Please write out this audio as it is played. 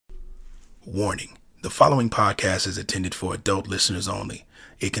Warning: the following podcast is intended for adult listeners only.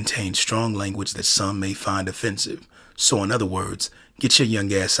 It contains strong language that some may find offensive. So in other words, get your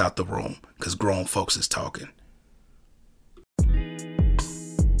young ass out the room, because grown folks is talking.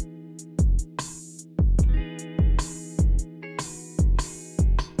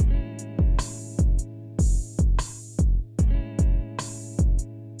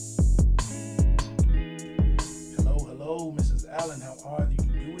 Hello, Mrs. Allen. How are you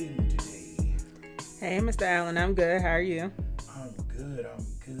doing today? Hey, Mr. Allen, I'm good. How are you? I'm good.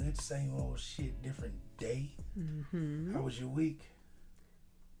 Same old shit, different day. Mm-hmm. How was your week?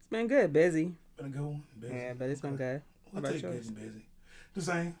 It's been good. Busy. Been a good one? Busy? Yeah, but it's been good. We'll take good and busy. The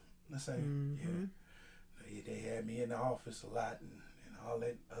same. Mm-hmm. Yeah. They had me in the office a lot and all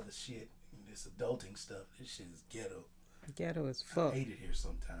that other shit. And this adulting stuff. This shit is ghetto. Ghetto as fuck. I hate it here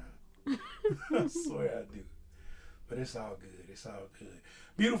sometimes. I swear I do. But it's all good. It's all good.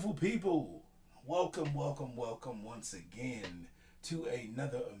 Beautiful people. Welcome once again to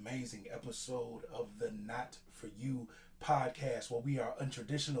another amazing episode of the Not For You podcast, where we are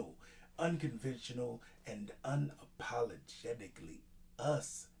untraditional, unconventional, and unapologetically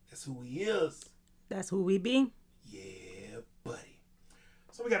us. That's who we is. That's who we be. Yeah, buddy.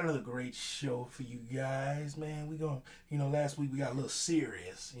 So we got another great show for you guys, man. We gonna, last week we got a little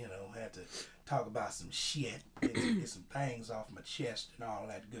serious, had to talk about some shit, get some things off my chest and all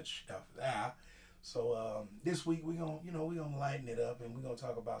that good stuff there. So this week we gonna lighten it up and we're gonna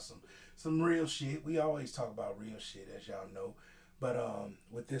talk about some real shit. We always talk about real shit, as y'all know, but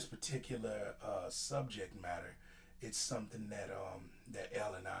with this particular subject matter, it's something that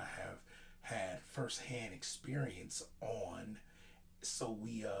Elle and I have had firsthand experience on. So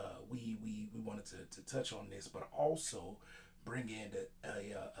we wanted to touch on this, but also bring in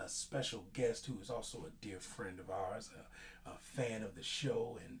a special guest who is also a dear friend of ours, a fan of the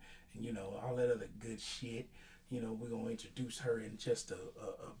show, and all that other good shit. We're gonna introduce her in just a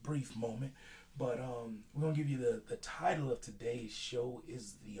brief moment, but we're gonna give you the title of today's show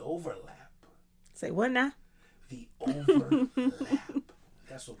is The Overlap. Say what now? The Overlap.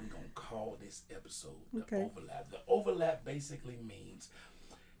 That's what we're gonna call this episode. The Overlap. The overlap basically means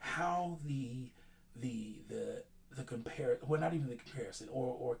how the not even the comparison,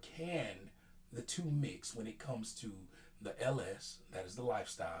 or can the two mix when it comes to the LS, that is the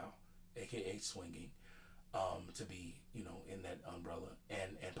lifestyle, aka swinging, to be in that umbrella,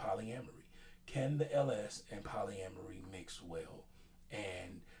 and polyamory. Can the LS and polyamory mix well?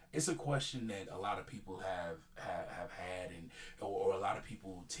 And it's a question that a lot of people have had, or a lot of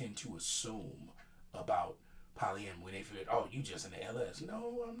people tend to assume about polyamory when they feel, oh, you just in the LS.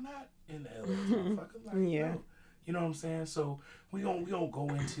 No, I'm not in the LS, motherfucker. Like, yeah. No. You know what I'm saying? So we gonna go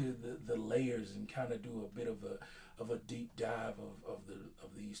into the layers and kind of do a bit of a deep dive of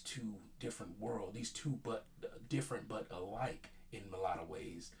these two different worlds, these two but different but alike in a lot of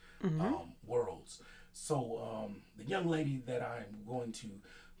ways, worlds. So the young lady that I'm going to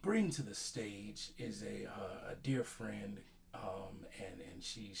bring to the stage is a dear friend, and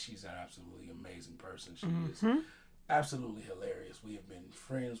she's an absolutely amazing person. She is absolutely hilarious. We have been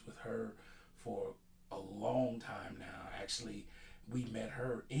friends with her for a long time now. Actually, we met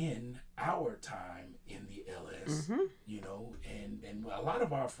her in our time in the LS, and a lot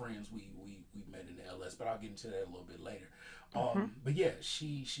of our friends we met in the LS, but I'll get into that a little bit later. But yeah,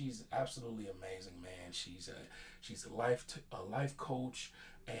 she's absolutely amazing, man. She's a life coach,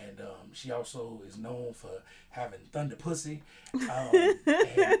 and she also is known for having thunder pussy. And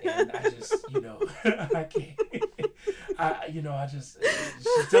I just, I can't. She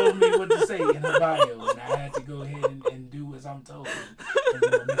told me what to say in her bio, and I had to go ahead and do as I'm told,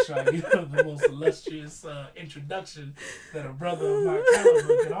 and make sure I give her the most illustrious introduction that a brother of my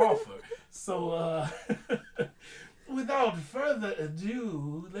caliber can offer. So, without further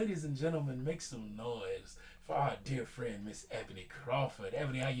ado, ladies and gentlemen, make some noise for our dear friend, Miss Ebony Crawford.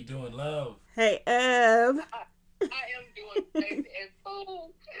 Ebony, how you doing, love? Hey, Ev. I am doing great and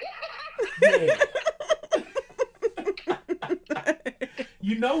food. Yeah.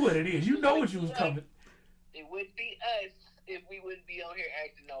 You know what it is. You know what you was coming. It wouldn't be us if we wouldn't be on here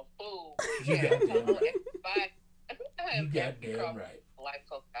acting no fool. You goddamn right. I am You goddamn right. Life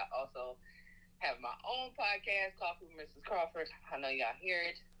coach. I also have my own podcast, Coffee with Mrs. Crawford. I know y'all hear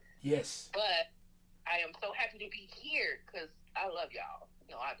it. Yes. But I am so happy to be here because I love y'all.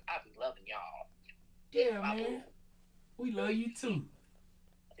 I be loving y'all. Yeah, man. We love you too.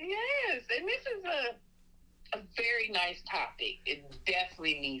 Yes, and this is a very nice topic. It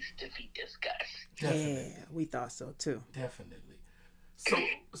definitely needs to be discussed. Definitely. Yeah, we thought so too. Definitely.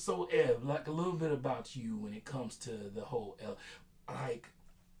 So Ev, like a little bit about you when it comes to the whole, like,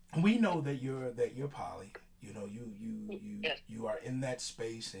 we know that you're poly. You know, Yes. you are in that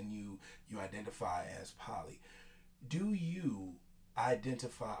space and you identify as poly. Do you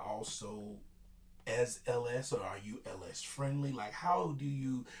identify also as LS, or are you LS friendly? Like, how do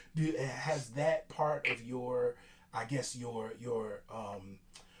you has that part of your, I guess your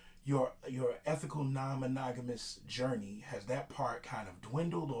ethical non-monogamous journey, has that part kind of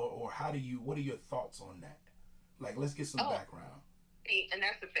dwindled, or how do you, what are your thoughts on that? Like, let's get some background. See, and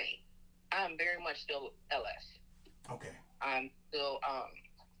that's the thing. I'm very much still LS. Okay. I'm still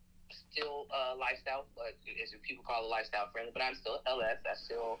lifestyle, but as people call it, lifestyle friendly. But I'm still LS. I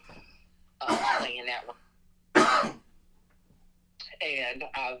still playing that one. And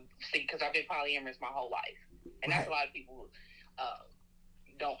see, because I've been polyamorous my whole life, and that's a lot of people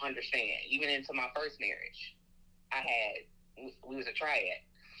don't understand. Even into my first marriage, we was a triad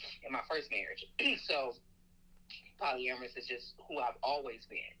in my first marriage. So polyamorous is just who I've always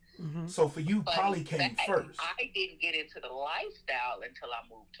been. Mm-hmm. So for you, poly came first. I didn't get into the lifestyle until I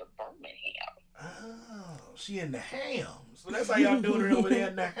moved to Birmingham. Oh, she in the ham. So that's how y'all doing it over there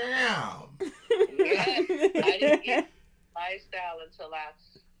in the ham. Yeah, I didn't get lifestyle until I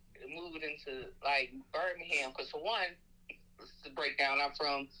moved into like Birmingham. Because for one, to break down, I'm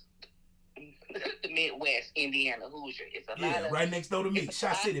from the Midwest, Indiana, Hoosier. It's a lot of, right next door to me,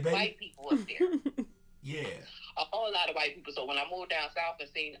 Shot City, baby. White people up there. Yeah. A whole lot of white people. So when I moved down south and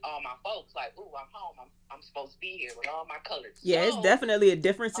seen all my folks, like, ooh, I'm home. I'm supposed to be here with all my colors. Yeah, it's definitely a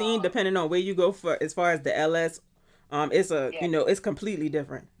different scene depending on where you go for as far as the LS. It's it's completely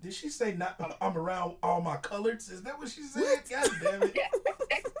different. Did she say not? I'm around all my colors? Is that what she said? God damn it! Yeah,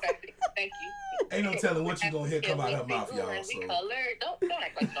 thank you. Ain't no telling what you gonna hear come out her mouth, y'all. We So colored. Don't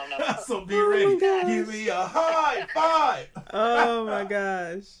act like you don't know. so be ready. Give me a high five. Oh my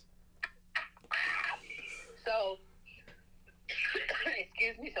gosh. So,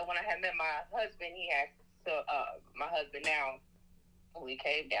 excuse me. So when I had met my husband, my husband now, when we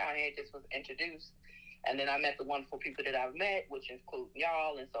came down here, just was introduced. And then I met the wonderful people that I've met, which include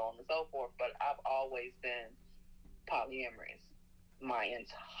y'all and so on and so forth. But I've always been polyamorous my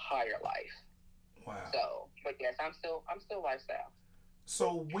entire life. Wow. So, but yes, I'm still lifestyle.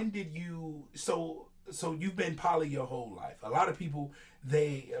 So when did you? So you've been poly your whole life. A lot of people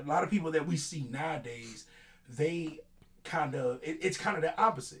that we see nowadays, they kind of it's kind of the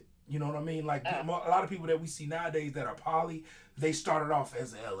opposite. You know what I mean? Like a lot of people that we see nowadays that are poly, they started off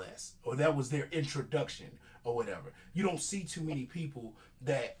as a LS, or that was their introduction or whatever. You don't see too many people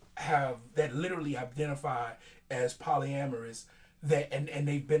that literally identify as polyamorous and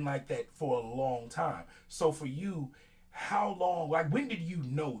they've been like that for a long time. So for you, how long? Like, when did you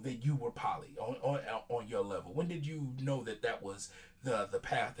know that you were poly on your level? When did you know that was the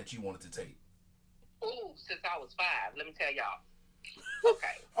path that you wanted to take? Ooh, since I was 5. Let me tell y'all.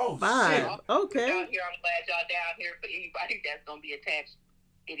 Okay. Oh, 5. shit. Okay. Down here, I'm glad y'all down here. For anybody that's gonna be attached,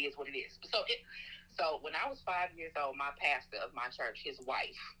 it is what it is. So when I was 5 years old, my pastor of my church, his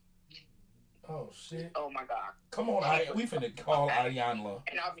wife. Oh shit. Oh my God. Come on, we finna call Ariana.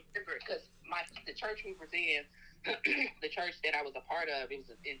 And I remember because the church we was in, the church that I was a part of, it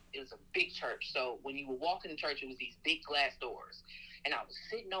was a big church. So when you would walk in the church, it was these big glass doors, and I was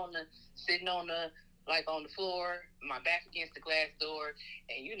sitting on the like on the floor, my back against the glass door,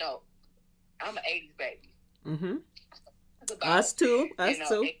 and I'm an 80s baby. Mm-hmm. About, Us too.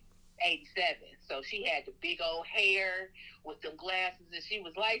 87. So she had the big old hair with them glasses, and she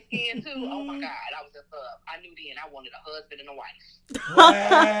was light skinned too. Oh my God, I was in love. I knew then I wanted a husband and a wife.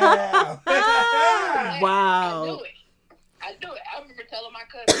 Wow. Wow. I do it. I remember telling my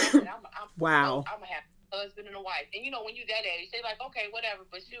cousin, I said, Wow. I'm gonna have a husband and a wife. And when you that age, they like, okay, whatever.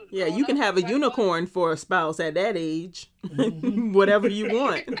 But shoot, Yeah, you can have a unicorn for a spouse at that age. Whatever you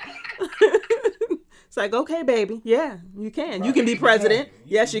want. It's like, okay, baby. Yeah, you can. You can be president.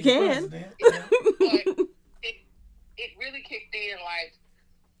 Yes, you can. But it really kicked in, like,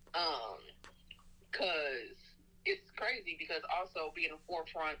 because it's crazy, because also being the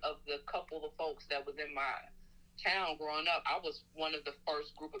forefront of the couple of folks that was in my town growing up, I was one of the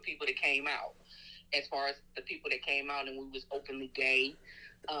first group of people that came out. As far as the people that came out and we was openly gay,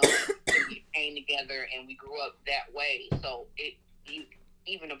 we came together and we grew up that way. So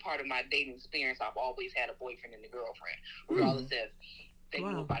even a part of my dating experience, I've always had a boyfriend and a girlfriend, regardless if they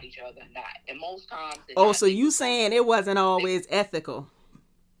knew about each other or not. And most times, so you saying it wasn't always ethical?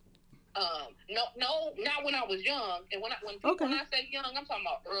 No, not when I was young. And when I say young, I'm talking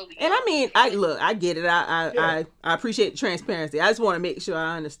about early. And I mean, I get it. I appreciate the transparency. I just want to make sure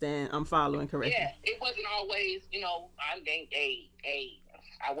I understand. I'm following correctly. Yeah, it wasn't always, I think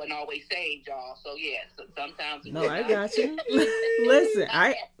I wasn't always saved, y'all. So yeah, so sometimes it No, was I not. got you. Listen,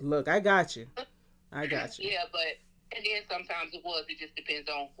 I got you. I got you. Yeah, but and then sometimes it was. It just depends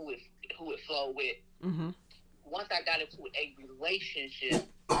on who it flowed with. Mm-hmm. Once I got into a relationship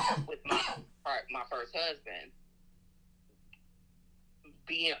with my first husband,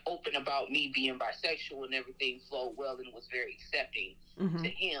 being open about me being bisexual and everything flowed well and was very accepting to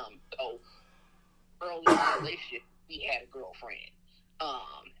him. So early in the relationship, we had a girlfriend.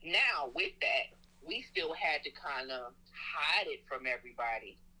 Now with that, we still had to kind of hide it from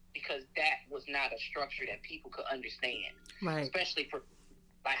everybody because that was not a structure that people could understand. Right. Especially for,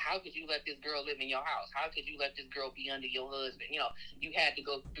 like, how could you let this girl live in your house? How could you let this girl be under your husband? You know, you had to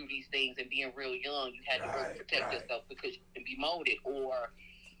go through these things, and being real young, you had to really protect yourself because you can be molded, or,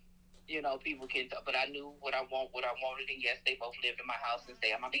 you know, people can, but I knew what I wanted, and yes, they both lived in my house and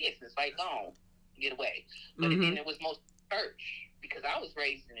stay on my business, like, gone, get away. But then it was most church, because I was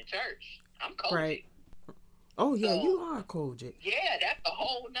raised in the church. I'm Kojic. Right. Oh, yeah, so, you are Kojic. Yeah, that's a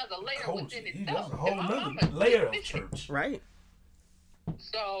whole nother layer within itself. That's a whole nother layer of church. Right.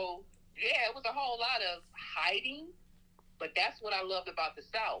 So, yeah, it was a whole lot of hiding, but that's what I loved about the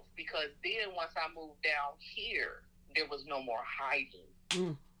South, because then once I moved down here, there was no more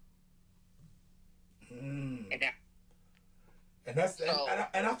hiding. And that's so,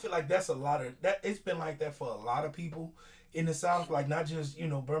 and I feel like that's a lot of that. It's been like that for a lot of people in the South, like not just, you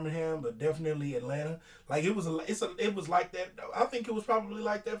know, Birmingham, but definitely Atlanta. Like it was like that. I think it was probably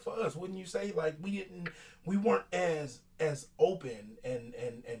like that for us, wouldn't you say? Like we weren't as open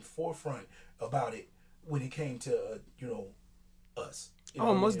and forefront about it when it came to you know us. You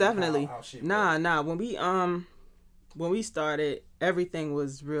know, most definitely. Nah. When we started, everything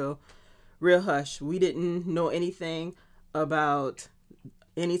was real hush. We didn't know anything about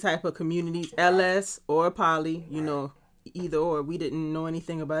any type of communities, LS or poly, you know, either or. We didn't know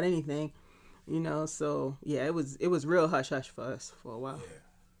anything about anything, you know. So yeah, it was real hush hush for us for a while.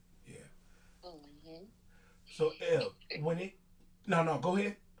 Yeah. So when it no go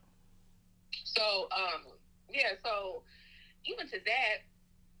ahead. So so even to that,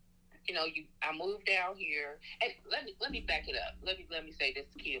 you know, I moved down here, and let me back it up. Let me say this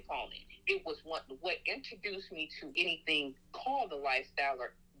to Key Opponent. It was what introduced me to anything called the lifestyle,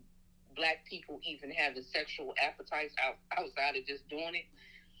 or Black people even having sexual appetites outside of just doing it,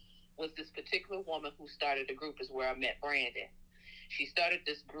 was this particular woman who started the group. Is where I met Brandon. She started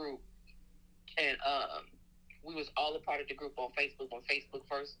this group, and we was all a part of the group on Facebook when Facebook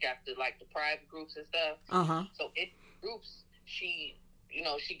first got the private groups and stuff. So in groups, she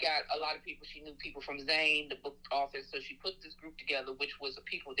got a lot of people. She knew people from Zane, the book office. So she put this group together, which was the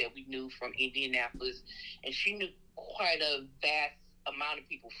people that we knew from Indianapolis. And she knew quite a vast amount of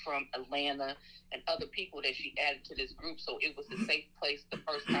people from Atlanta and other people that she added to this group. So it was a safe place the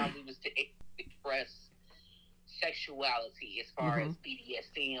first time we was to express sexuality as far as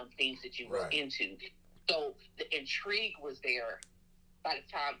BDSM, things that you was into. So the intrigue was there. By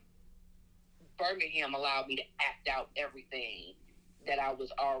the time Birmingham allowed me to act out everything that I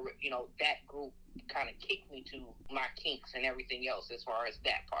was already, you know, that group kind of kicked me to my kinks and everything else as far as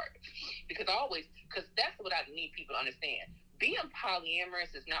that part. Because that's what I need people to understand. Being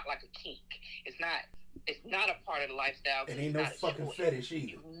polyamorous is not like a kink. It's not a part of the lifestyle. It ain't no fucking fetish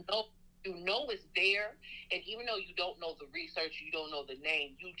either. You know it's there, and even though you don't know the research, you don't know the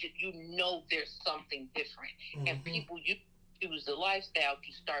name, you know there's something different. And people use the lifestyle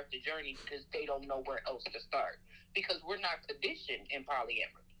to start the journey because they don't know where else to start. Because we're not conditioned in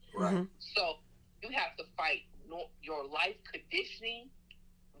polyamory. Right. So you have to fight your life conditioning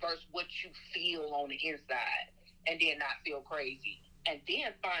versus what you feel on the inside, and then not feel crazy. And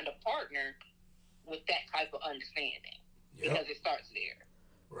then find a partner with that type of understanding. Because it starts there.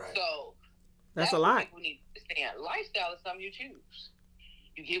 Right. So that's a lot. People need to understand. Lifestyle is something you choose.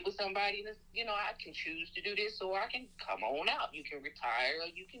 You get with somebody that's, you know, I can choose to do this, or I can come on out. You can retire, or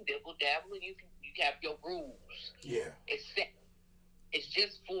you can dibble dabble, and you have your rules. Yeah. It's set. It's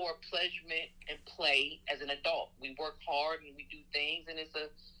just for pleasurement and play as an adult. We work hard and we do things, and it's a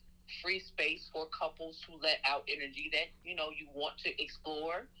free space for couples who let out energy that, you know, you want to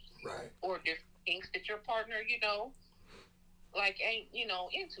explore. Right. Or different things that your partner, you know, ain't, you know,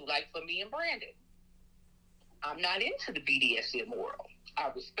 into. Like for me and Brandon, I'm not into the BDSM world.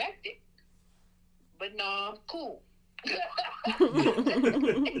 I respect it, but no, I'm cool.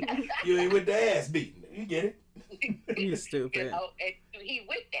 You ain't with the ass beating. You get it? You stupid. You know, and he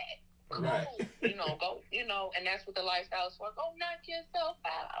with that. Cool. Right. You know, go. You know, and that's what the lifestyle is for. Go knock yourself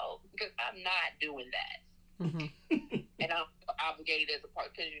out, because I'm not doing that. And I'm obligated as a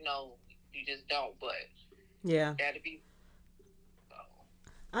part, because you know you just don't. But yeah, that'd be.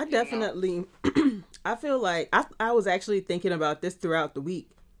 I definitely, I feel like I was actually thinking about this throughout the week,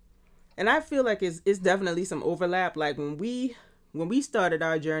 and I feel like it's definitely some overlap. Like when we started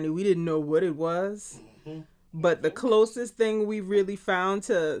our journey, we didn't know what it was, but the closest thing we really found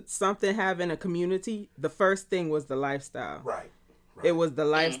to something having a community, the first thing was the lifestyle. Right. It was the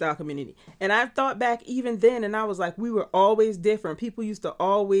lifestyle community. And I thought back even then, and I was like, we were always different. People used to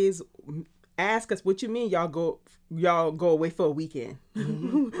always ask us, what you mean y'all go away for a weekend?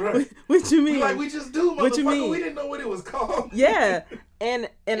 Right. What you mean? We just do, motherfucker. What you mean? We didn't know what it was called. Yeah. And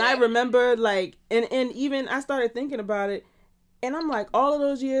I remember like, and even I started thinking about it, and I'm like, all of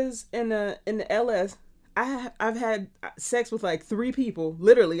those years in the LS, I've had sex with like 3 people.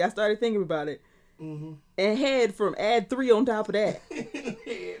 Literally, I started thinking about it. Mm-hmm. And head from add 3 on top of that.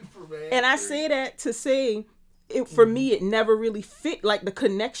 And I say that to say, for me, it never really fit. Like the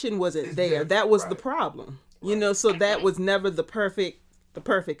connection wasn't there. That was the problem, you know. So that was never the perfect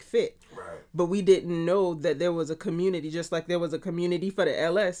fit. Right. But we didn't know that there was a community, just like there was a community for the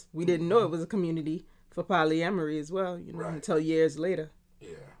LS. We didn't know it was a community for polyamory as well, you know, until years later.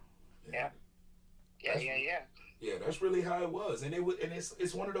 Yeah, that's really how it was, and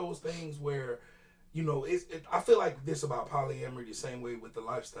it's one of those things where, you know, I feel like this about polyamory the same way with the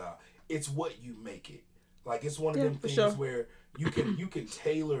lifestyle. It's what you make it. Like it's one of them things where you can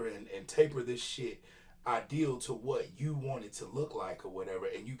tailor and taper this shit ideal to what you want it to look like or whatever,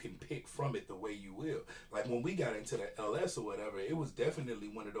 and you can pick from it the way you will. Like when we got into the LS or whatever, it was definitely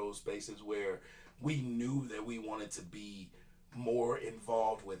one of those spaces where we knew that we wanted to be more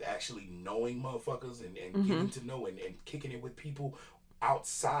involved with actually knowing motherfuckers and getting to know and kicking it with people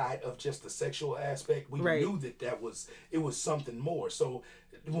outside of just the sexual aspect. We knew that it was something more. So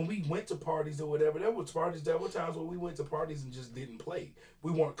when we went to parties or whatever, there were times when we went to parties and just didn't play.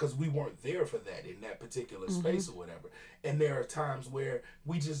 We weren't there for that in that particular space or whatever. And there are times where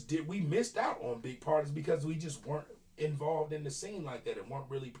we missed out on big parties because we just weren't involved in the scene like that and weren't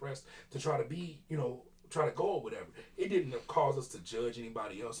really pressed to try to be, you know, try to go or whatever. It didn't cause us to judge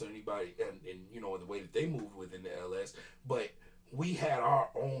anybody else or anybody and you know, the way that they moved within the LS, but we had our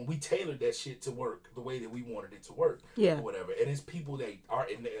own, we tailored that shit to work the way that we wanted it to work or whatever. And it's people that are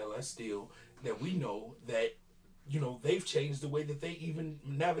in the LS still that we know that, you know, they've changed the way that they even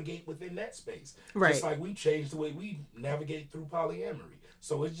navigate within that space. Right. Just like we changed the way we navigate through polyamory.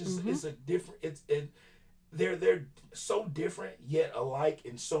 So it's just, it's a different, they're so different yet alike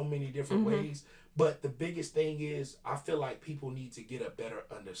in so many different ways. But the biggest thing is, I feel like people need to get a better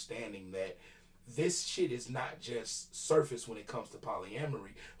understanding that this shit is not just surface when it comes to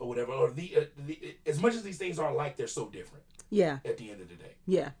polyamory or whatever. Or as much as these things are alike, they're so different. Yeah. At the end of the day.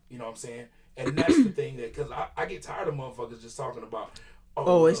 Yeah. You know what I'm saying? And that's the thing that, because I get tired of motherfuckers just talking about,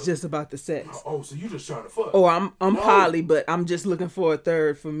 it's just about the sex. So you just trying to fuck. I'm poly, but I'm just looking for a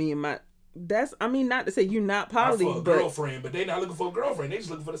third for me and my. Not to say you're not poly, but girlfriend, but they're not looking for a girlfriend. They just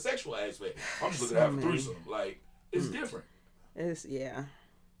looking for the sexual aspect. I'm just looking to have a threesome. Like, it's different. It's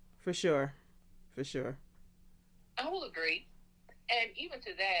for sure. I will agree, and even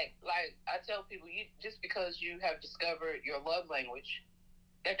to that, like I tell people, just because you have discovered your love language,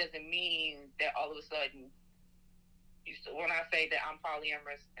 that doesn't mean that all of a sudden. When I say that I'm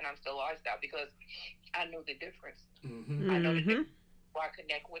polyamorous and I'm still lifestyle, because I know the difference. I know the difference. I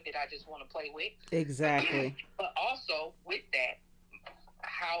connect with it, I just want to play with. Exactly. But also with that,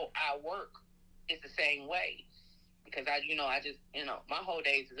 how I work is the same way. Because I just, my whole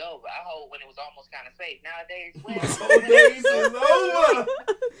days is over. I hold when it was almost kind of safe. Nowadays, my whole days is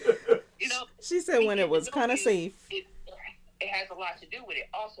over. She said when it was kind of safe. It has a lot to do with it.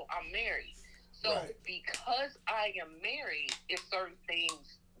 Also, I'm married. So because I am married, it's certain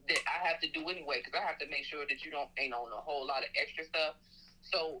things that I have to do anyway, because I have to make sure that you ain't on a whole lot of extra stuff.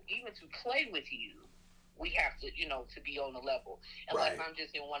 So even to play with you, we have to, to be on the level. Unless I'm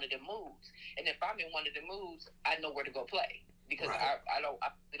just in one of the moods. And if I'm in one of the moods, I know where to go play. Because I don't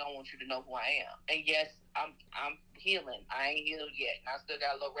want you to know who I am. And yes, I'm healing. I ain't healed yet. And I still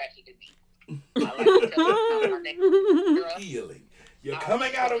got a little ratchet in me. I like to tell my next girl. Healing. You're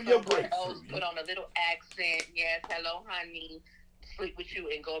coming out of your breakthrough. Put on a little accent. Yes, hello, honey. Sleep with you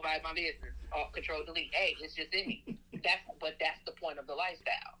and go about my business. Control, delete. Hey, it's just in me. That's the point of the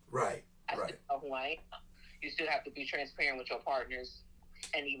lifestyle. Right. I still know who I am. You still have to be transparent with your partners,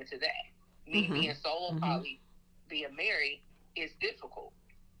 and even to that, me being solo poly, being married is difficult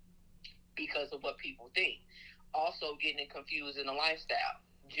because of what people think. Also, getting confused in the lifestyle.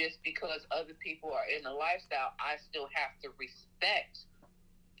 Just because other people are in the lifestyle, I still have to respect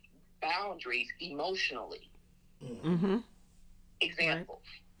boundaries emotionally. Example,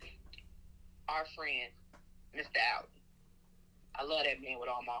 our friend, Mr. Allen. I love that man with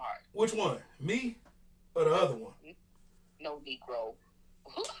all my heart. Which one? Me or the other one? No Negro.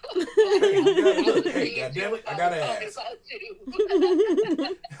 Hey, goddamn it, I gotta ask.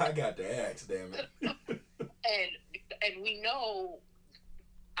 I got to ask, damn it. and we know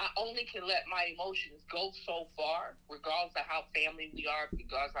I only can let my emotions go so far, regardless of how family we are,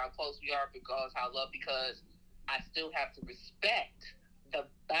 regardless of how close we are, regardless of how love, because I still have to respect the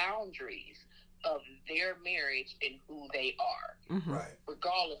boundaries of their marriage and who they are. Mm-hmm. Right.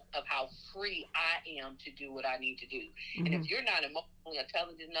 Regardless of how free I am to do what I need to do. Mm-hmm. And if you're not emotionally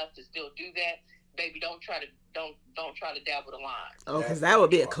intelligent enough to still do that, baby, don't try to dabble the line. Oh, because that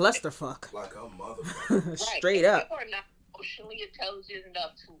would be a clusterfuck. Like a motherfucker. Straight right. up. If you are not emotionally intelligent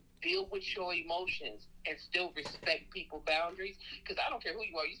enough to deal with your emotions and still respect people's boundaries, because I don't care who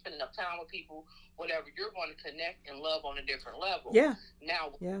you are, you spend enough time with people, whatever, you're going to connect and love on a different level. Yeah.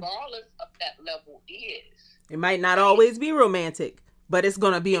 Now, regardless of that level is, it might not always be romantic, but it's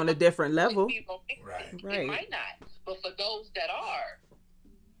going to be on a different level. Right. It might not. But for those that are,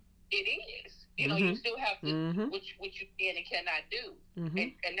 it is. You know, you still have to, which you can and cannot do.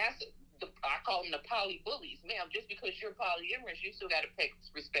 And that's, I call them the poly bullies. Ma'am, just because you're polyamorous, you still got to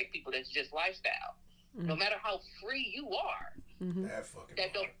respect people that's just lifestyle. No matter how free you are,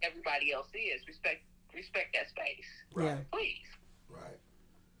 that don't everybody else is. Respect that space. Right. Please. Right.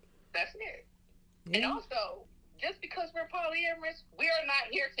 That's it. Yeah. And also, just because we're polyamorous, we are not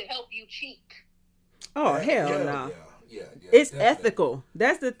here to help you cheat. Oh, hell no. Nah. Yeah, it's definitely ethical.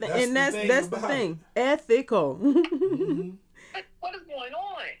 That's the thing. And that's the thing. Ethical. What is going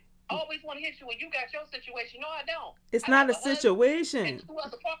on? I always want to hit you when you got your situation. No, I don't. It's not a situation.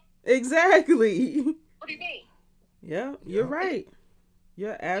 Exactly. What do you mean? Yeah, you're right.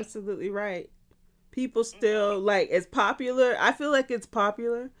 You're absolutely right. People still, like, it's popular. I feel like it's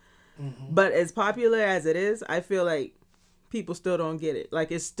popular. But as popular as it is, I feel like people still don't get it.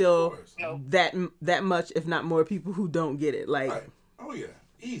 Like, it's still that much, if not more, people who don't get it. Like, right. Oh yeah,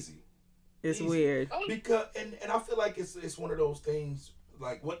 easy. It's weird because, and I feel like it's one of those things.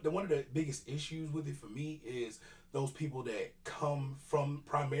 Like one of the biggest issues with it for me is those people that come from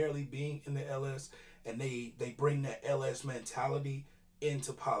primarily being in the LS and they bring that LS mentality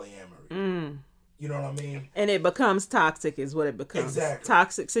into polyamory. You know what I mean? And it becomes toxic is what it becomes. Exactly.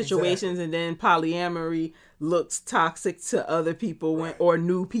 Toxic situations, and then polyamory looks toxic to other people or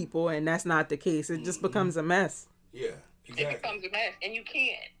new people, and that's not the case. It just becomes a mess. Yeah, exactly. It becomes a mess, and you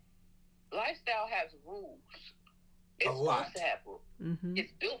can't. Lifestyle has rules. It's a lot. Supposed to have rules.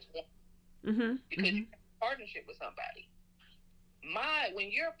 It's built on because you have a partnership with somebody.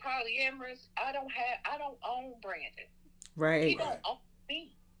 When you're polyamorous, I don't own Brandon. Right. He don't own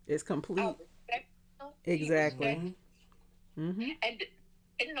me. It's complete. I respect him. Exactly. And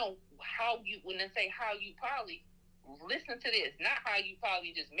you know when they say how you poly, listen to this. Not how you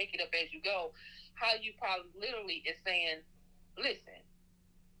poly just make it up as you go. How you poly literally is saying, listen,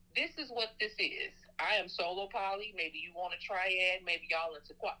 this is what this is. I am solo poly. Maybe you want a triad. Maybe y'all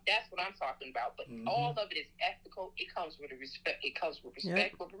into quad. That's what I'm talking about. But all of it is ethical. It comes with respect.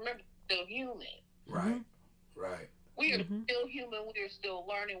 Yep. But remember, we're still human. Right. Right. We are still human. We are still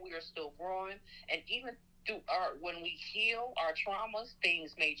learning. We are still growing. And even through when we heal our traumas,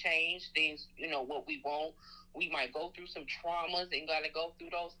 things may change. Things, what we want. We might go through some traumas and gotta go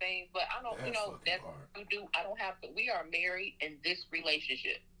through those things. But I don't, that's what we do. I don't have to. We are married in this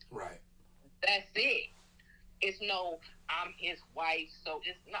relationship. Right. That's it. It's no, I'm his wife, so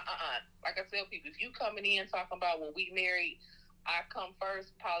it's not. Like I tell people, if you coming in talking about, well, we married, I come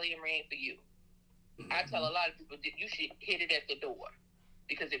first, polyamory ain't for you. I tell a lot of people that you should hit it at the door,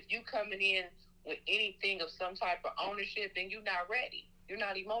 because if you coming in with anything of some type of ownership, then you're not ready. You're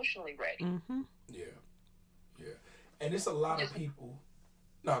not emotionally ready. Yeah. And it's a lot of people.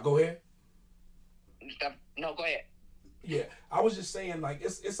 No, go ahead. No, go ahead. Yeah, I was just saying, like,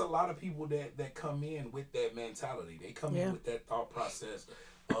 it's a lot of people that come in with that mentality. They come in with that thought process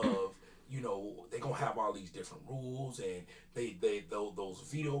of, they're going to have all these different rules and those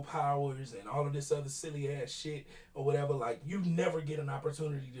veto powers and all of this other silly ass shit or whatever. Like, you never get an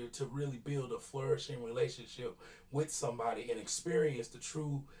opportunity to really build a flourishing relationship with somebody and experience the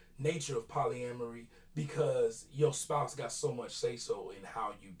true nature of polyamory, because your spouse got so much say-so in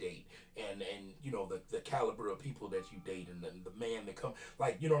how you date and the caliber of people that you date and the man that come,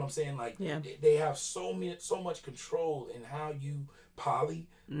 like, you know what I'm saying? Like, they have so much control in how you poly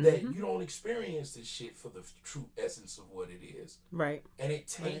that you don't experience this shit for the true essence of what it is. Right. And it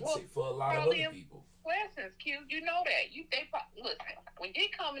taints it for a lot of other people. Essence, Q, you know that. Listen, when they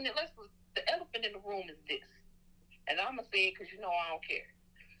come in, the elephant in the room is this. And I'm going to say it because I don't care.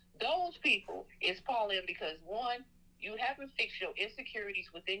 Those people is polyam because, one, You haven't fixed your insecurities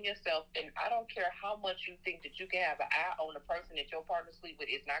within yourself, and I don't care how much you think that you can have an eye on the person that your partner sleep with.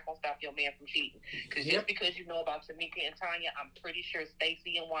 It's not gonna stop your man from cheating. Because just because you know about Tamika and Tanya, I'm pretty sure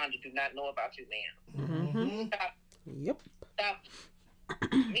Stacey and Wanda do not know about you, man. Mm-hmm. Stop. Yep. Stop.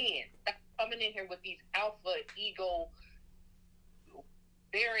 Men, stop coming in here with these alpha ego,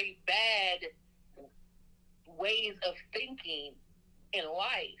 very bad ways of thinking in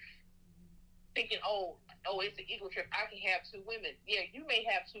life. Thinking, oh, it's an ego trip. I can have two women. Yeah, you may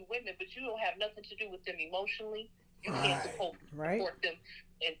have two women, but you don't have nothing to do with them emotionally. You can't support them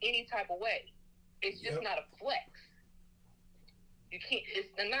in any type of way. It's just not a flex. You can't. It's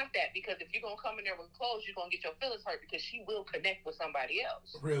not that, because if you're gonna come in there with clothes, you're gonna get your feelings hurt because she will connect with somebody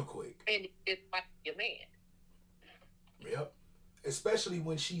else real quick, and it might be your man. Yep. Especially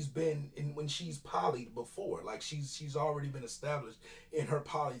when she's polyed before, like she's already been established in her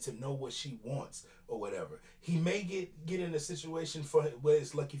poly to know what she wants or whatever. He may get in a situation where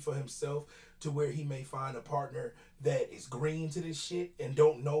it's lucky for himself to where he may find a partner that is green to this shit and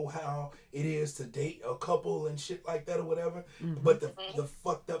don't know how it is to date a couple and shit like that or whatever. Mm-hmm. But the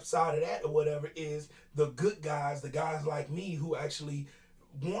fucked up side of that or whatever is the good guys, the guys like me who actually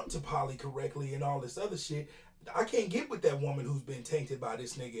want to poly correctly and all this other shit. I can't get with that woman who's been tainted by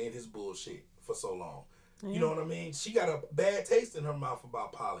this nigga and his bullshit for so long. Yeah. You know what I mean? She got a bad taste in her mouth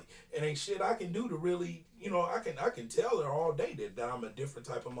about poly. And ain't shit I can do to really, I can tell her all day that I'm a different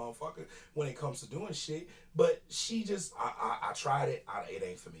type of motherfucker when it comes to doing shit. But she just, I tried it. It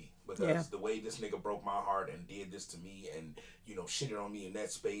ain't for me. Because the way this nigga broke my heart and did this to me and, shitted on me in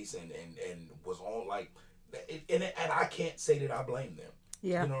that space and was on like, and I can't say that I blame them.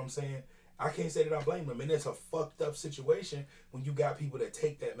 Yeah. You know what I'm saying? I can't say that I blame them. And it's a fucked up situation when you got people that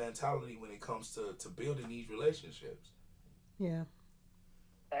take that mentality when it comes to building these relationships. Yeah.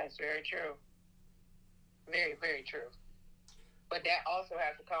 That's very true. Very, very true. But that also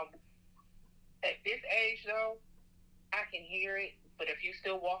has to come at this age, though. I can hear it, but if you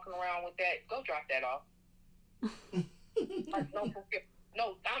still walking around with that, go drop that off.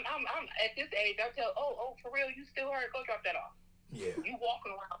 No, I'm at this age. I tell, for real, you still hurt? Go drop that off. Yeah. You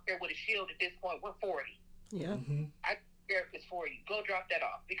walking around here with a shield at this point. We're 40. Yeah. Mm-hmm. I don't care if it's for you. Go drop that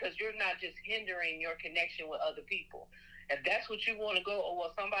off, because you're not just hindering your connection with other people. If that's what you want to go,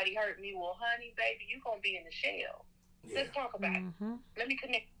 somebody hurt me. Well, honey, baby, you're going to be in the shell. Yeah. Let's talk about it. Let me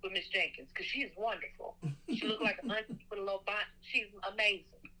connect with Miss Jenkins, because she is wonderful. She looks like a auntie with a little bonnet. She's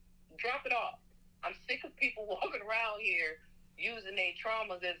amazing. Drop it off. I'm sick of people walking around here using their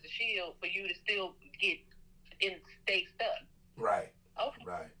traumas as a shield for you to still stay stuck. Right. Okay.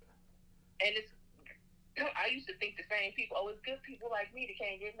 Right. And I used to think the same people. Oh, it's good people like me that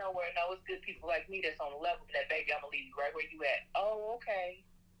can't get nowhere. No, it's good people like me that's on the level that, baby, I'm gonna leave you right where you at. Oh, okay.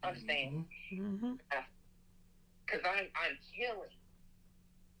 Understand? Because I'm healing.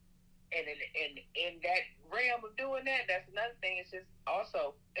 And in that realm of doing that, that's another thing. It's just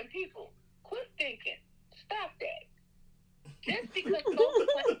also, and people, quit thinking. Stop that. Just because folks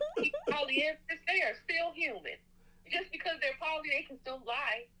like polyamorous, they are still human. Just because they're poly, they can still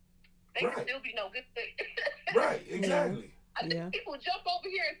lie. They can still be no good. Right, exactly. I think people jump over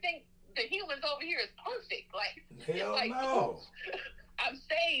here and think the humans over here is perfect. Like, hell like, no. I'm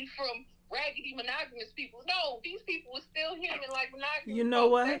saved from raggedy monogamous people. No, these people are still human like monogamous. You know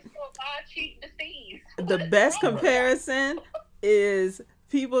what? They still lie, cheat, deceive. The best comparison is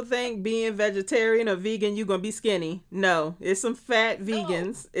people think being vegetarian or vegan, you're gonna be skinny. No, it's some fat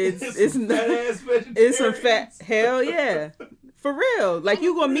vegans. It's some fat ass vegetarians. It's some fat. Hell yeah, for real. Like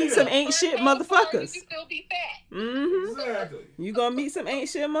you gonna meet some ain't shit motherfuckers. You still be fat. Exactly. You gonna meet some ain't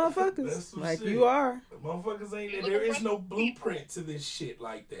shit motherfuckers. Like shit. You are. Motherfuckers ain't. There is no blueprint to this shit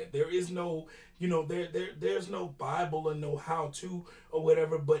like that. There is no. There's no Bible or no how to or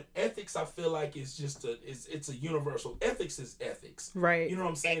whatever, but ethics I feel like is just it's a universal. Ethics is ethics. Right. You know what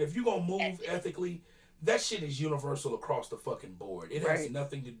I'm saying? If you're gonna move ethically, that shit is universal across the fucking board. It has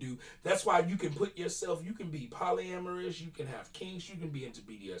nothing to do. That's why you can put yourself, you can be polyamorous, you can have kinks, you can be into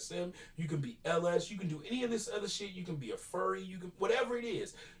BDSM, you can be LS, you can do any of this other shit, you can be a furry, you can whatever it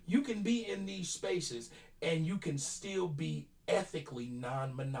is. You can be in these spaces and you can still be ethically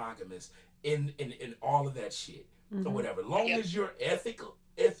non-monogamous. In all of that shit or whatever. Long as you're ethical,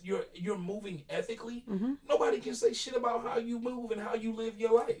 if you're moving ethically, nobody can say shit about how you move and how you live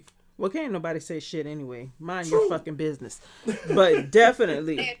your life. Well, can't nobody say shit anyway. Mind your fucking business. But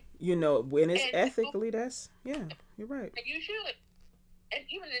definitely, when it's ethically, that's you're right. And you should. And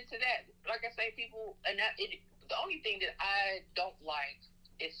even into that, like I say, people, and the only thing that I don't like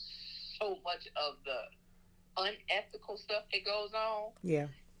is so much of the unethical stuff that goes on. Yeah.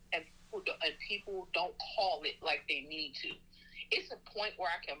 And people don't call it like they need to. It's a point where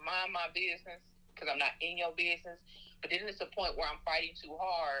I can mind my business because I'm not in your business, but then it's a point where I'm fighting too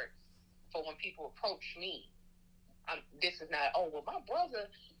hard for when people approach me. This is not, oh, well, my brother,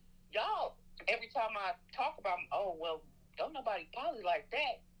 y'all, every time I talk about, oh, well, don't nobody poly like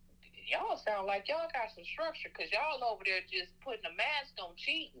that. Y'all sound like y'all got some structure because y'all over there just putting a mask on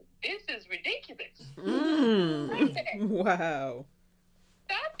cheating. This is ridiculous. Wow.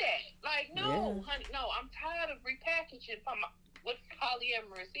 Stop that. Like, no, honey, no, I'm tired of repackaging what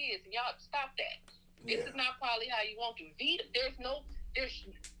polyamorous is, and y'all stop that. This is not poly how you want to.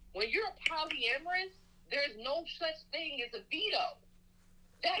 When you're a polyamorous, there's no such thing as a veto.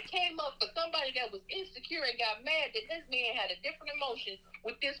 That came up for somebody that was insecure and got mad that this man had a different emotion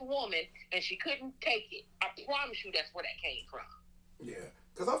with this woman and she couldn't take it. I promise you that's where that came from. Yeah,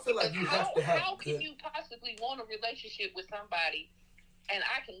 because I feel like you have to have. How can you possibly want a relationship with somebody and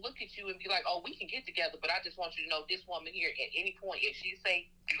I can look at you and be like, oh, we can get together, but I just want you to know this woman here at any point, if she say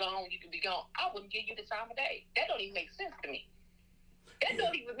gone, you can be gone. I wouldn't give you the time of day. That don't even make sense to me. That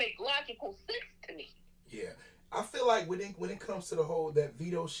don't even make logical sense to me. Yeah. I feel like when it comes to the whole that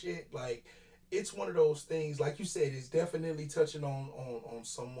veto shit, like it's one of those things, like you said, it's definitely touching on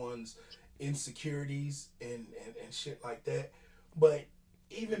someone's insecurities and shit like that. But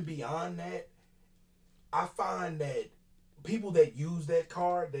even beyond that, I find that people that use that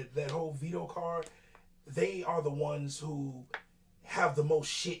card, that whole veto card, they are the ones who have the most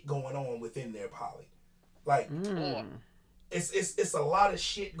shit going on within their poly. Like it's a lot of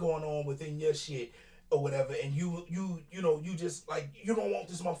shit going on within your shit or whatever, and you just like you don't want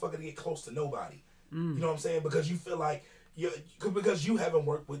this motherfucker to get close to nobody. You know what I'm saying? Because you feel like because you haven't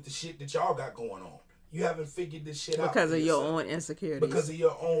worked with the shit that y'all got going on. You haven't figured this shit out because of your own insecurities. Because of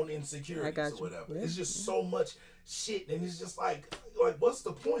your own insecurities I got you. Or whatever. Yeah. It's just so much shit, and it's just like what's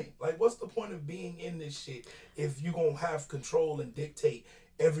the point? Like, what's the point of being in this shit if you gonna have control and dictate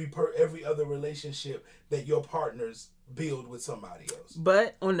every other relationship that your partners build with somebody else?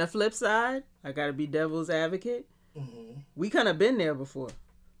 But on the flip side, I gotta be devil's advocate. We kind of been there before.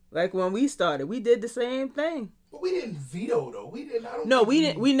 Like when we started, we did the same thing. But we didn't veto though. We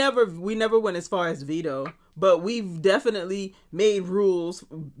didn't. We never went as far as veto. But we've definitely made rules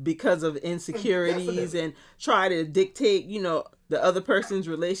because of insecurities and try to dictate, the other person's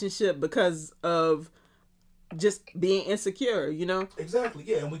relationship because of just being insecure, Exactly,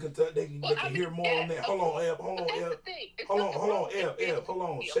 yeah, and we can they can hear more on that. Hold on, Eb. Hold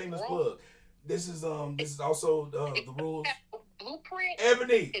on. Shameless plug. This is also the rules. Blueprint.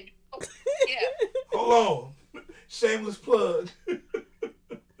 Ebony. Yeah. Hold on. Shameless plug.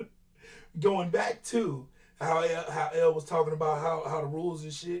 Going back to how Elle was talking about how the rules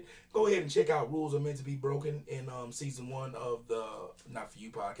and shit. Go ahead and check out Rules Are Meant to Be Broken in season 1 of the Not For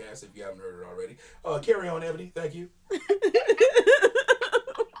You podcast if you haven't heard it already. Carry on, Ebony. Thank you.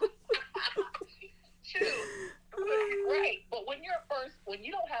 True. Right. But when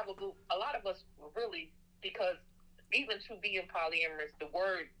you don't have a lot of us really, because even to being polyamorous, the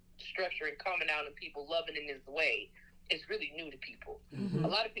word structure and coming out and people loving in this way is really new to people. A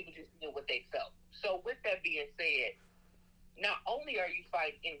lot of people just knew what they felt. So with that being said, not only are you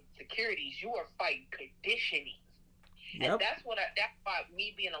fighting insecurities, you are fighting conditioning. Yep. And that's why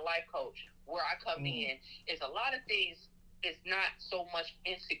me being a life coach, where I come in, is a lot of things. It's not so much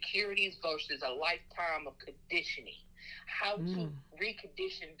insecurities versus a lifetime of conditioning. How to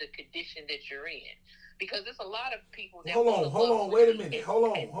recondition the condition that you're in. Because there's a lot of people that hold on, wait a minute.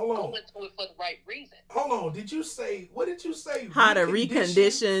 Hold on. Go into it for the right reason. Hold on. What did you say? How to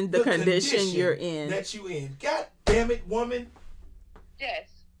recondition the condition you're in. That you in. God damn it, woman. Yes.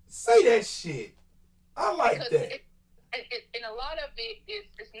 Say that shit. I like that. And a lot of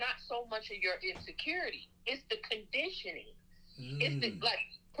it's not so much of your insecurity. It's the conditioning. It's the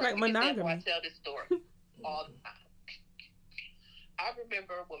like monogamy. I tell this story all the time. I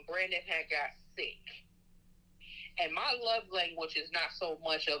remember when Brandon had got sick. And my love language is not so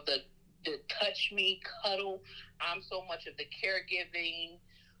much of the touch me, cuddle. I'm so much of the caregiving,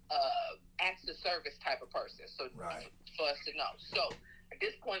 acts of service type of person. So for us to know. So at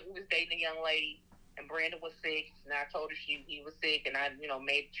this point, we was dating a young lady, and Brandon was sick. And I told her he was sick, and I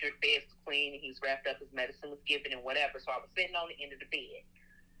made sure the bed was clean, and he's wrapped up. His medicine was given, and whatever. So I was sitting on the end of the bed,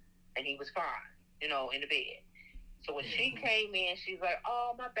 and he was fine, in the bed. So when she came in, she's like,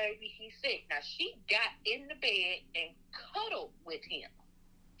 oh, my baby, he's sick. Now, she got in the bed and cuddled with him.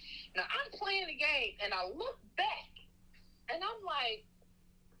 Now, I'm playing the game, and I look back, and I'm like,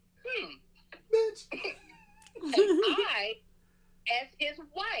 Bitch. Am I, as his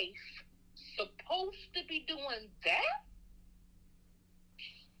wife, supposed to be doing that?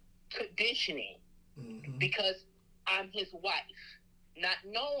 conditioning because I'm his wife, not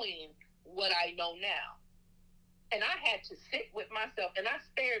knowing what I know now. And I had to sit with myself, and I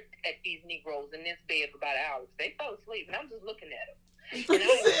stared at these Negroes in this bed for about an hour. They fell asleep, and I'm just looking at them. And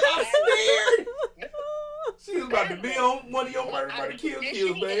I stared. She was about to be on one of your murder kills,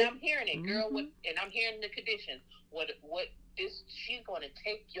 man. And I'm hearing it, girl. And I'm hearing the condition. What is she's going to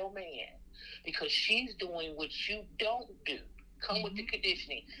take your man because she's doing what you don't do. Come with the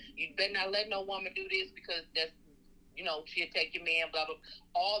conditioning. You better not let no woman do this because that's, she'll take your man. Blah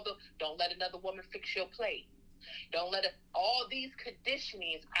blah. Don't let another woman fix your plate. Don't let it. All these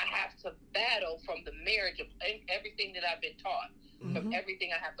conditionings I have to battle from the marriage of everything that I've been taught. From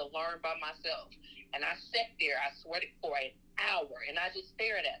everything I have to learn by myself. And I sat there, I swear it, for an hour, and I just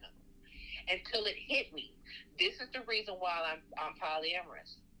stared at them until it hit me. This is the reason why I'm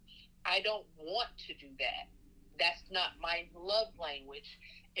polyamorous. I don't want to do that. That's not my love language,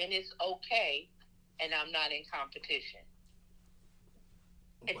 and it's okay, and I'm not in competition.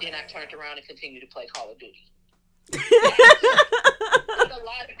 And then I turned around and continued to play Call of Duty. But a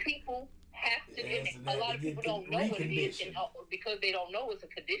lot of people have to, a lot of people don't know what it is, and because they don't know it's a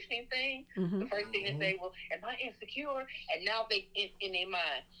conditioning thing. The first thing they say, well, am I insecure? And now they in their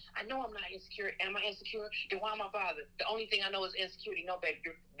mind, I know I'm not insecure. Am I insecure? Then why am I bothered? The only thing I know is insecurity. No, baby,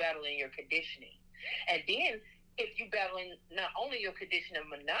 you're battling your conditioning. And then if you're battling not only your condition of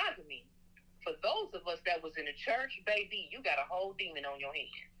monogamy, for those of us that was in the church, baby, you got a whole demon on your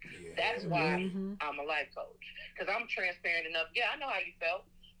hand. Yeah. That's why I'm a life coach, because I'm transparent enough. Yeah, I know how you felt.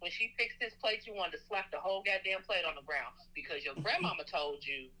 When she fixed this plate, you wanted to slap the whole goddamn plate on the ground because your grandmama told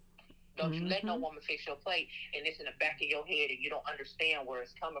you, don't you let no woman fix your plate, and it's in the back of your head and you don't understand where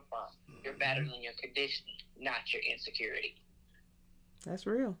it's coming from. You're battling your conditioning, not your insecurity. That's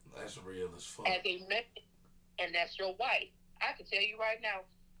real. That's real as fuck. As a man, and that's your wife. I can tell you right now,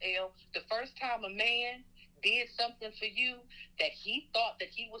 El, the first time a man did something for you that he thought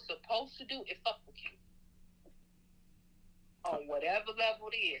that he was supposed to do, it fucked with you. On whatever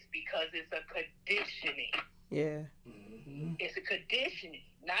level it is, because it's a conditioning. Yeah. It's a conditioning.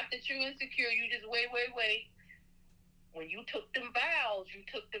 Not that you're insecure, you just wait. When you took them vows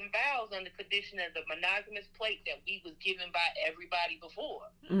on the condition of the monogamous plate that we was given by everybody before.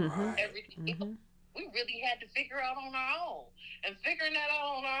 Everything. We really had to figure out on our own. And figuring that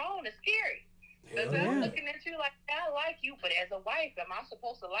out on our own is scary. Because I'm looking at you like, I like you, but as a wife, am I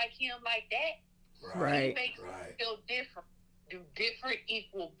supposed to like him like that? Right. He makes me feel different. Do different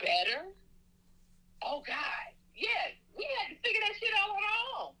equal better? Oh, God. Yeah, we had to figure that shit out on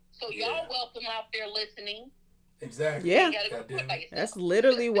our own. So y'all welcome out there listening. Exactly. Yeah. That's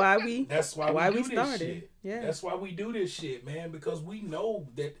literally why we started. Yeah. That's why we do this shit, man, because we know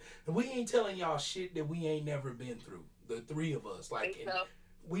that we ain't telling y'all shit that we ain't never been through. The three of us.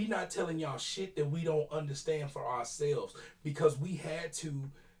 We not telling y'all shit that we don't understand for ourselves because we had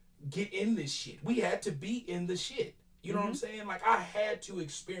to get in this shit. We had to be in the shit. You know what I'm saying? Like, I had to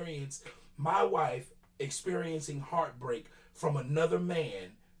experience my wife experiencing heartbreak from another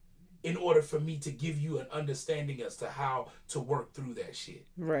man in order for me to give you an understanding as to how to work through that shit.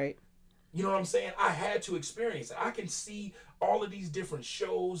 Right. You know what I'm saying? I had to experience it. I can see all of these different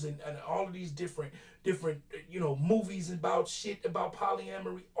shows and all of these different movies about shit about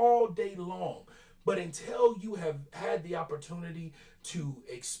polyamory all day long. But until you have had the opportunity to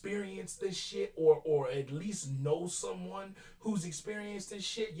experience this shit or at least know someone who's experienced this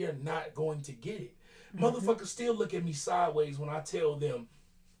shit, you're not going to get it. Motherfuckers still look at me sideways when I tell them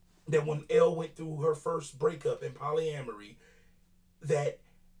that when Elle went through her first breakup in polyamory, that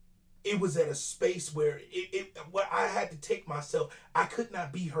it was at a space where where I had to take myself. I could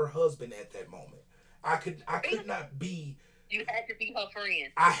not be her husband at that moment. I could not be. You had to be her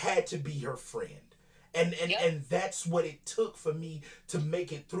friend. I had to be her friend. And that's what it took for me to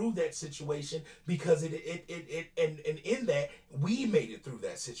make it through that situation, because it in that we made it through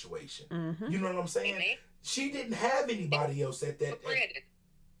that situation. You know what I'm saying? Mm-hmm. She didn't have anybody else at that.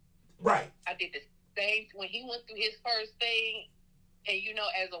 Right. I did the same when he went through his first thing, and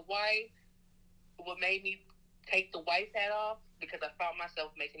as a wife, what made me take the wife hat off, because I found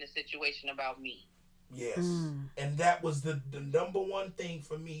myself making the situation about me. Yes. And that was the number one thing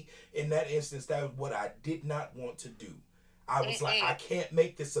for me in that instance. That was what I did not want to do. I was like, I can't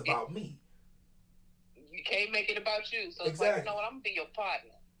make this about me. You can't make it about you. So it's like, you know what, I'm going to be your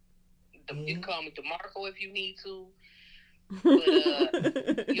partner. You can call me DeMarco if you need to.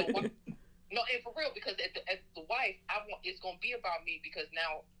 But, no, and for real, because as the wife, it's going to be about me, because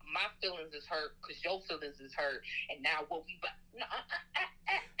now my feelings is hurt because your feelings is hurt. And now what we...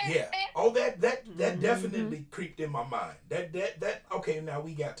 Oh, that definitely creeped in my mind. That okay, now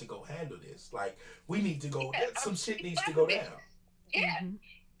we got to go handle this. Like, we need to go, some shit needs to go down. Yeah.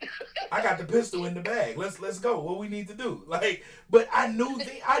 I got the pistol in the bag. Let's go. What we need to do? Like, but I knew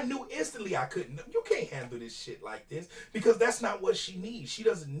instantly I couldn't. You can't handle this shit like this, because that's not what she needs. She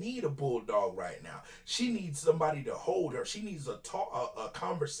doesn't need a bulldog right now. She needs somebody to hold her. She needs a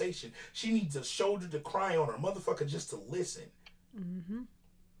conversation. She needs a shoulder to cry on, her motherfucker just to listen. Mm-hmm.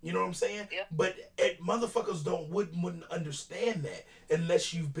 You know what I'm saying? Yeah. But motherfuckers wouldn't understand that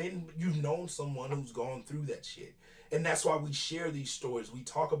unless you've known someone who's gone through that shit. And that's why we share these stories. We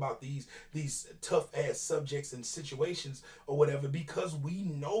talk about these tough ass subjects and situations or whatever, because we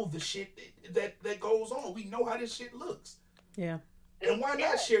know the shit that goes on. We know how this shit looks. Yeah. And why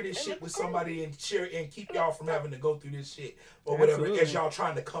not share this shit with somebody and share and keep y'all from having to go through this shit or whatever, as y'all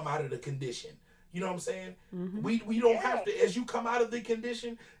trying to come out of the condition. You know what I'm saying? Mm-hmm. We don't have to, as you come out of the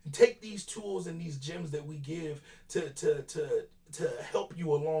condition, take these tools and these gems that we give to help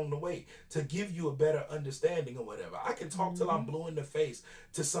you along the way, to give you a better understanding or whatever. I can talk till I'm blue in the face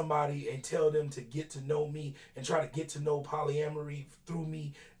to somebody and tell them to get to know me and try to get to know polyamory through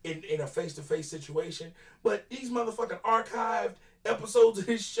me in a face-to-face situation. But these motherfucking archived episodes of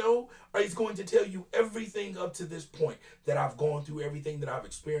this show is going to tell you everything up to this point that I've gone through, everything that I've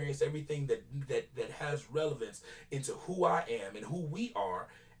experienced, everything that has relevance into who I am and who we are,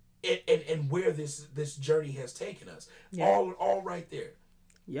 and where this journey has taken us. Yeah. All right there.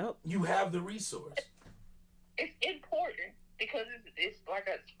 Yep. You have the resource. It's important because it's like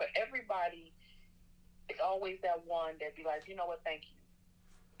for everybody, it's always that one that be like, you know what, thank you.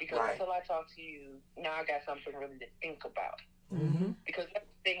 Because until I talk to you, now I got something really to think about. Mm-hmm. Because that's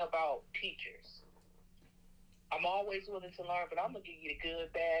the thing about teachers. I'm always willing to learn, but I'm going to give you the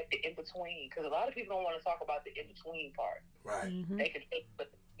good, bad, the in-between. Because a lot of people don't want to talk about the in-between part. Right. Mm-hmm. They can take the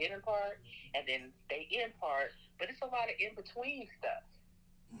beginning part and then the end part, but it's a lot of in-between stuff.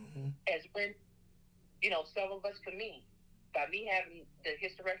 Mm-hmm. As when, some of us, for me, by me having the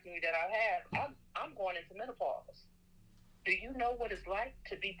hysterectomy that I have, I'm going into menopause. Do you know what it's like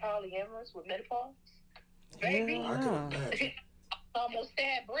to be polyamorous with menopause? Baby, Yeah. I almost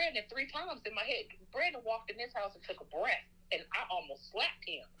stabbed Brandon 3 times in my head. Brandon walked in this house and took a breath, and I almost slapped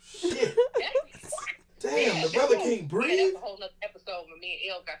him. Shit. Damn, the brother can't breathe. That's a whole nother episode when me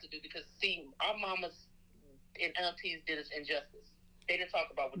and Elle got to do, because, see, our mamas and aunties did us injustice. They didn't talk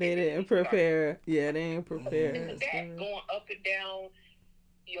about what they didn't prepare. Yeah, they didn't prepare. That going up and down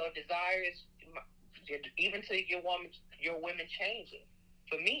your desires, even to your women changing.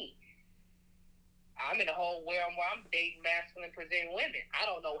 For me, I'm in a hole where I'm dating masculine presenting women. I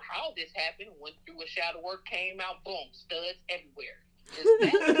don't know how this happened. Went through a shadow work, came out, boom, studs everywhere. Just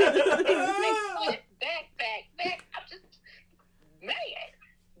back. I'm just mad.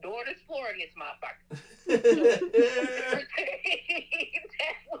 Door to floor against my fucker. That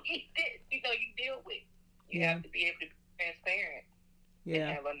we did, you deal with. You have to be able to be transparent. Yeah.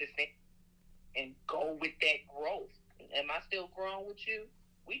 And have understanding. And go with that growth. Am I still growing with you?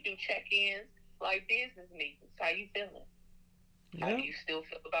 We do check-ins like business meetings. How you feeling? Yep. How do you still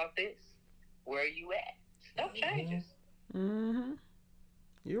feel about this? Where are you at? Stuff changes. Mm-hmm.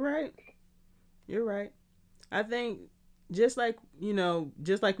 You're right. I think just like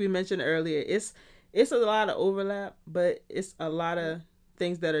we mentioned earlier, it's a lot of overlap, but it's a lot of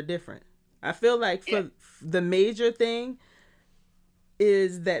things that are different. I feel like for the major thing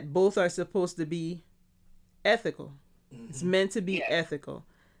is that both are supposed to be ethical. Mm-hmm. It's meant to be ethical.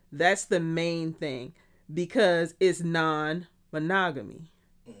 That's the main thing, because it's non-monogamy.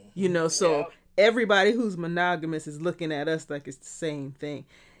 Mm-hmm. So everybody who's monogamous is looking at us like it's the same thing.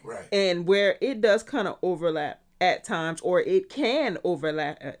 Right. And where it does kind of overlap at times, or it can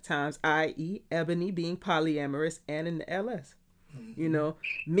overlap at times, i.e. Ebony being polyamorous and in the LS. Mm-hmm.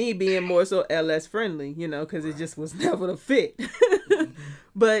 Me being more so LS friendly, because it just was never a fit. Mm-hmm.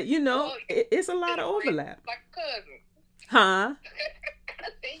 But, it's a lot of overlap. Like a cousin. Huh?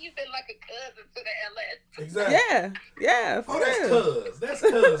 You've been like a cousin to the LS. Exactly. Yeah. That's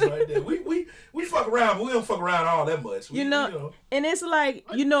cuz right there. We fuck around, but we don't fuck around all that much. And it's like,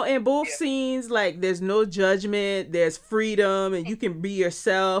 in both scenes, like, there's no judgment, there's freedom, and you can be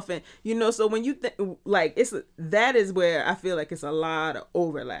yourself, and so when you think, like, that is where I feel like it's a lot of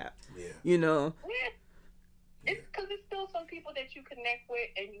overlap. Yeah. It's because it's still some people that you connect with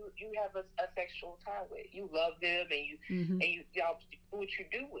and you have a sexual tie with. You love them and y'all do what you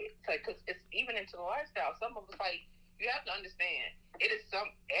do with. Because it's even into the lifestyle. Some of us, like, you have to understand,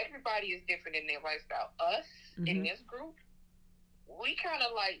 everybody is different in their lifestyle. Us, in this group, we kind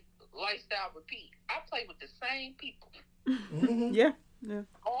of like lifestyle repeat. I play with the same people. Mm-hmm. Yeah.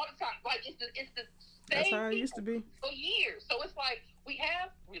 All the time. Like it's the same. That's how it used to be for years. So it's like we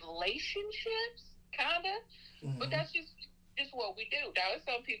have relationships, kinda, but that's just what we do. Now there's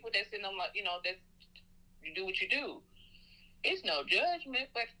some people that's in them, like, you know, that you do what you do. It's no judgment,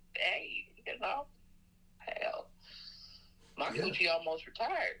 but hey, you know, hell, my coochie almost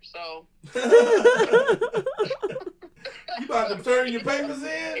retired, so. You about to turn your papers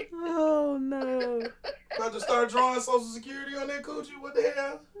in? Oh no! About to start drawing Social Security on that coochie? What the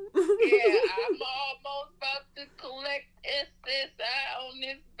hell? Yeah, I'm almost about to collect SSI on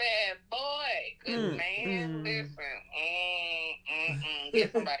this bad boy. Cause man, listen,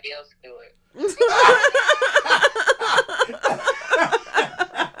 get somebody else to do it.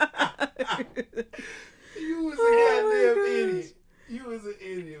 You was a goddamn idiot. You was an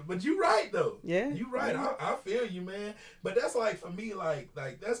idiot. But you right though. Yeah. You right. I feel you, man. But that's like for me, like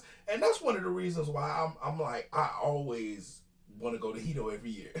that's one of the reasons why I'm like I always want to go to Hito every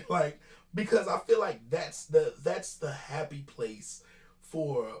year. Like, because I feel like that's the happy place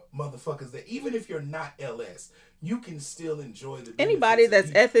for motherfuckers that even if you're not LS, you can still enjoy the anybody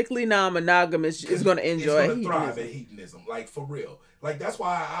that's ethically non-monogamous is going to enjoy hedonism. Thrive at hedonism, like for real. Like that's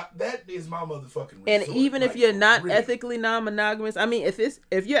why that is my motherfucking resort. And even if like, you're not real. ethically non-monogamous, I mean,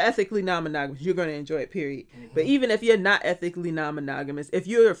 if you're ethically non-monogamous, you're going to enjoy it, period. Mm-hmm. But even if you're not ethically non-monogamous, if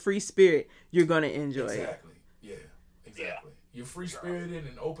you're a free spirit, you're going to enjoy it. Exactly. Yeah. Exactly. You're free spirited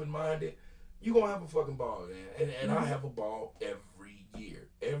and open minded. You're gonna have a fucking ball, man. And I have a ball every year.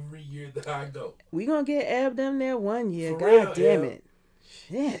 Every year that I go. We gonna get Ab them there one year. For God real, damn Ab. it.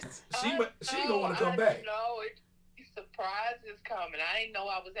 Shit. She gonna wanna come back. No, surprise is coming. I didn't know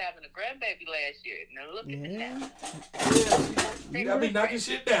I was having a grandbaby last year. Now look at me now. Yeah, you got me knocking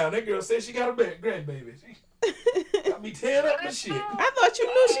shit down. That girl said she got a grandbaby. She got me tearing up the shit. I thought you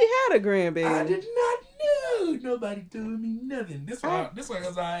knew she had a grandbaby. I did not know. Nobody told me nothing. This why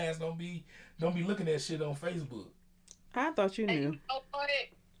cause our ass don't be looking at shit on Facebook. I thought you knew. And you know what?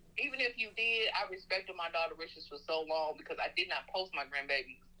 Even if you did, I respected my daughter Richards for so long because I did not post my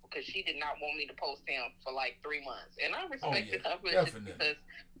grandbaby because she did not want me to post him for like 3 months. And I respected her because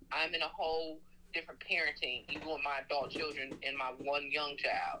I'm in a whole different parenting, even with my adult children and my one young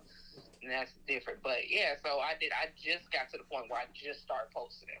child. And that's different. But yeah, so I just got to the point where I just started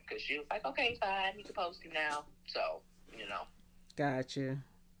posting him because she was like, okay, fine, you can post him now. So, you know. Gotcha.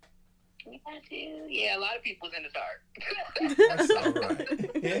 Yeah, a lot of people was in the dark. That's all right.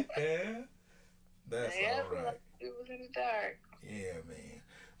 Yeah. That's all right. It was in the dark. Yeah, man.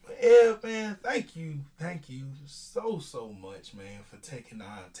 But yeah, man, thank you so much, man, for taking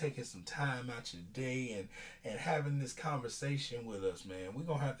some time out your day and having this conversation with us, man. We're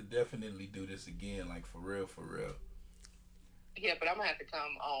gonna have to definitely do this again, like for real. Yeah, but I'm gonna have to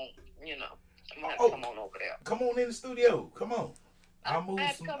come on, you know. I'm gonna have to come on over there. Come on in the studio. Come on. I'll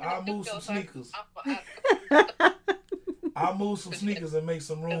move some sneakers. I'll move some sneakers and make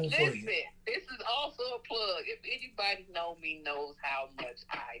some room for you. This is also a plug. If anybody knows how much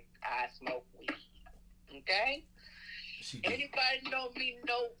I smoke weed. Okay? Anybody know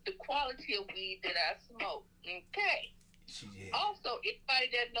the quality of weed that I smoke. Okay? Also, anybody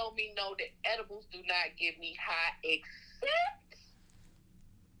that know that edibles do not give me high, except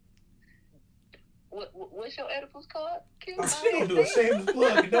what's your edibles called? She gonna do a shameless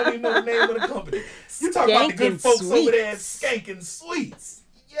plug and don't even know the name of the company. You talking about the good folks over there at Skankin' Sweets.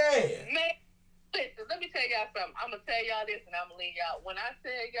 Yeah. Man, listen, let me tell y'all something. I'm gonna tell y'all this and I'm gonna leave y'all. When I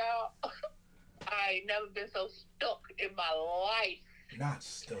tell y'all, I ain't never been so stuck in my life. Not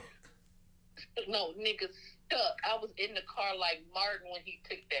stuck. No, nigga, stuck. I was in the car like Martin when he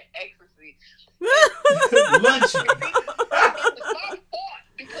took that ecstasy. Lunching. It was my fault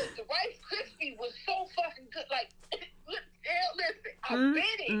because the Rice Krispie was so fucking good. Like, listen, I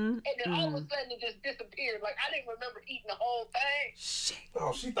bit it, and then all of a sudden it just disappeared. Like, I didn't remember eating the whole thing. Shit.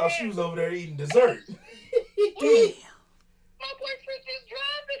 Oh, she thought she was over there eating dessert. Damn. My boyfriend just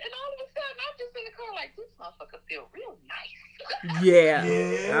driving, and all of a sudden I'm just in the car like, this motherfucker feel real nice.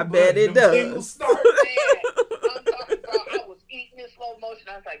 Yeah, I bet it does. Man, I'm talking about I was eating in slow motion.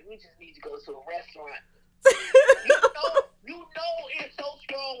 I was like, we just need to go to a restaurant. You know it's so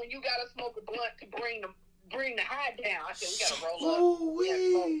strong when you gotta smoke a blunt to bring the high down. I said we gotta roll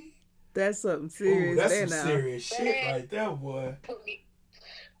up. That's something serious. That's there some now. serious shit right there, boy. Put me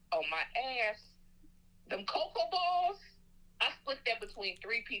on my ass. Them cocoa balls. I split that between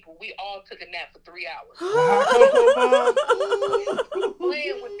 3 people. We all took a nap for 3 hours.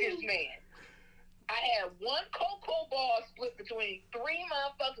 Playing with this man. I had 1 cocoa ball split between 3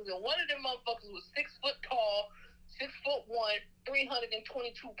 motherfuckers, and one of them motherfuckers was 6 foot tall, 6'1",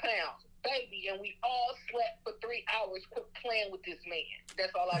 322 pounds. baby, and we all slept for 3 hours. Quit playing with this man.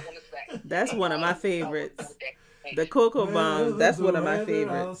 That's all I want to say. That's one of my favorites. The Cocoa Bomb. That's one of my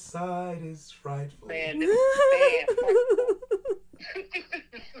favorites. Outside is frightful. Man,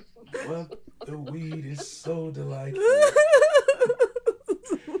 But the weed is so delightful.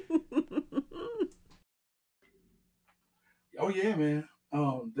 Oh yeah, man.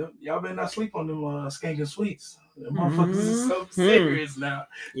 Y'all better not sleep on them skanking sweets. Them motherfuckers is so serious now.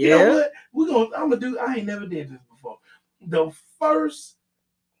 Yeah. You know what? I ain't never did this before. The first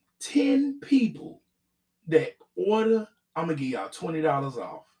 10 people that order, I'm gonna give y'all $20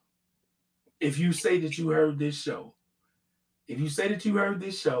 off. If you say that you heard this show. If you say that you heard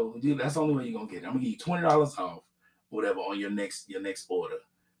this show, dude, that's the only way you're gonna get it. I'm gonna give you $20 off, whatever, on your next order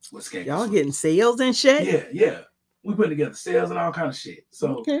with skanking Y'all sweets. getting sales and shit? Yeah. We putting together sales and all kind of shit.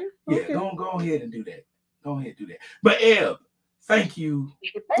 So Okay. go ahead and do that. Go ahead and do that. But Eb, thank you.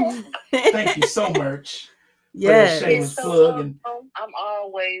 Thank you so much. Yes. For that shameless plug. And I'm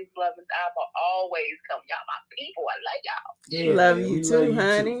always loving. I will always come. Y'all my people. I love y'all. yeah, Love man, you we too, love you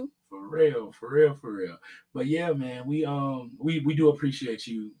honey. For real. But yeah, man, we do appreciate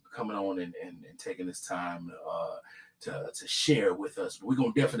you coming on and taking this time to share with us. We're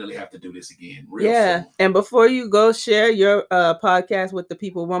gonna definitely have to do this again. Real soon. And before you go, share your podcast with the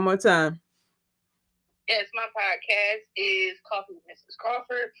people one more time. Yes, my podcast is Coffee with Mrs.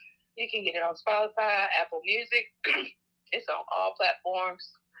 Crawford. You can get it on Spotify, Apple Music. It's on all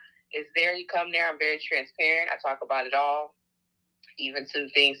platforms. It's there. You come there. I'm very transparent. I talk about it all, even to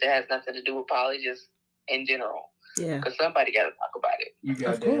things that has nothing to do with poly, just in general. Yeah. Because somebody got to talk about it. You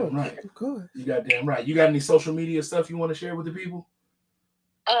got damn right. Of course. You got damn right. You got any social media stuff you want to share with the people?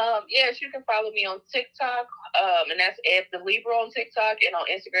 Yes, you can follow me on TikTok. And that's Eb the Libra on TikTok, and on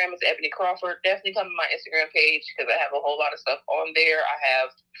Instagram it's Ebony Crawford. Definitely come to my Instagram page because I have a whole lot of stuff on there. I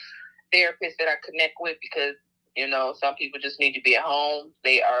have therapists that I connect with because, you know, some people just need to be at home.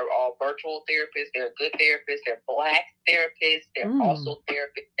 They are all virtual therapists. They're good therapists. They're Black therapists. They're also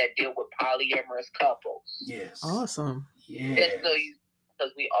therapists that deal with polyamorous couples. Yes. Awesome. Yeah.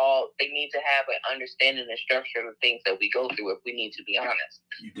 Because they need to have an understanding and structure of the things that we go through if we need to be honest.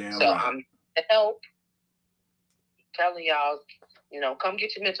 You damn so right. I'm to help. Telling y'all, you know, come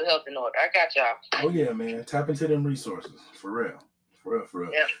get your mental health in order. I got y'all. Oh yeah, man. Tap into them resources. For real.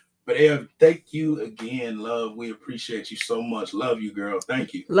 Yeah. But Eb, thank you again, love. We appreciate you so much. Love you, girl.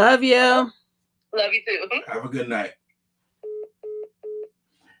 Thank you. Love you. Love you too. Have a good night.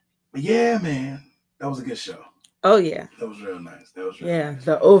 But yeah, man. That was a good show. Oh yeah. That was real nice. Nice.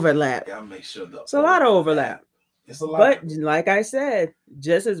 The overlap. Gotta make sure it's a lot of overlap. It's a lot. But like I said,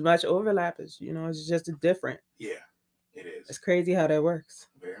 just as much overlap as, you know, it's just different. Yeah, it is. It's crazy how that works.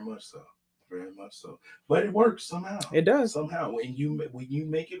 Very much so. But it works somehow. It does. Somehow. When you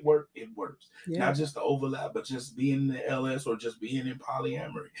make it work, it works. Yeah. Not just the overlap, but just being in the LS or just being in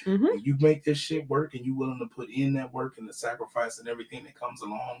polyamory. Mm-hmm. When you make this shit work and you're willing to put in that work and the sacrifice and everything that comes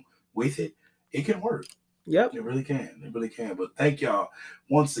along with it, it can work. Yep. It really can. But thank y'all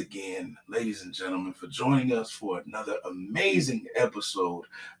once again, ladies and gentlemen, for joining us for another amazing episode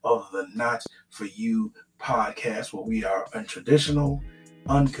of the Not For You podcast, where we are untraditional,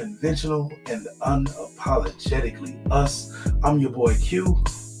 unconventional, and unapologetically us. I'm your boy Q.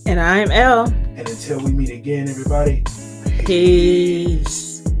 And I'm L. And until we meet again, everybody, Peace.